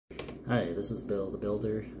Hi, this is Bill the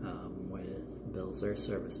Builder with Bill's Earth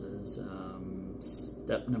Services.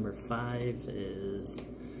 Step number 5 is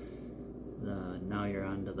now you're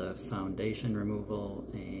on to the foundation removal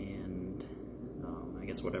and I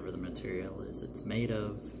guess whatever the material is it's made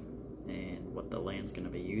of and what the land's going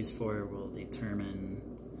to be used for will determine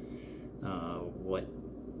what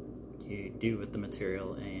you do with the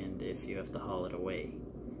material and if you have to haul it away.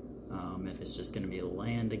 If it's just going to be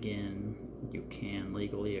land again, you can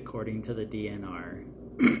legally, according to the DNR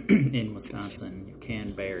in Wisconsin, you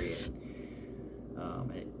can bury it.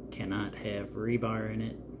 It cannot have rebar in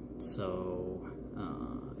it, so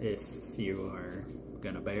if you are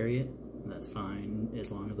going to bury it, that's fine as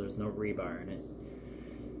long as there's no rebar in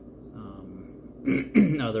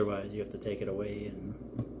it. Otherwise, you have to take it away and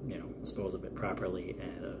dispose of it properly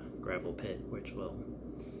at a gravel pit, which will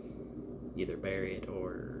either bury it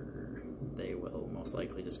or they will most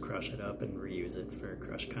likely just crush it up and reuse it for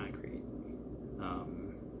crushed concrete.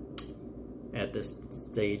 At this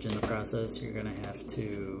stage in the process, you're going to have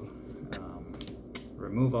to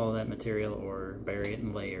remove all that material or bury it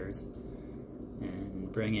in layers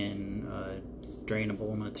and bring in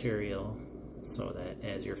drainable material so that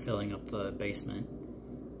as you're filling up the basement,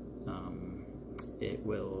 it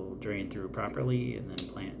will drain through properly, and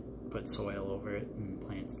then put soil over it and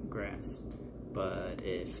plant grass. But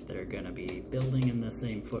if they're going to be building in the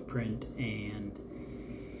same footprint and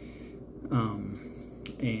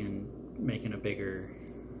making a bigger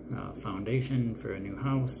foundation for a new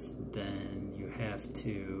house, then you have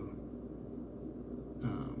to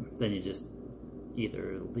then you just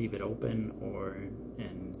either leave it open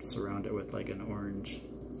and surround it with like an orange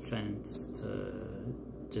fence to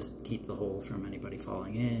just keep the hole from anybody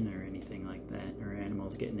falling in or anything like that, or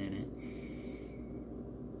animals getting in it.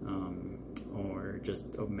 Or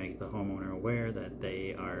just make the homeowner aware that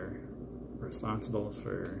they are responsible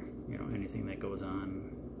for anything that goes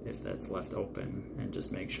on if that's left open, and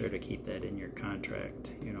just make sure to keep that in your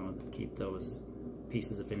contract. Keep those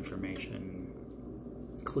pieces of information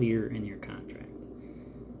clear in your contract.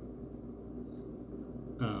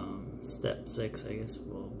 Step 6, I guess,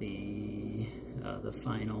 will be the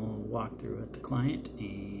final walkthrough with the client,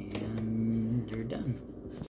 and you're done.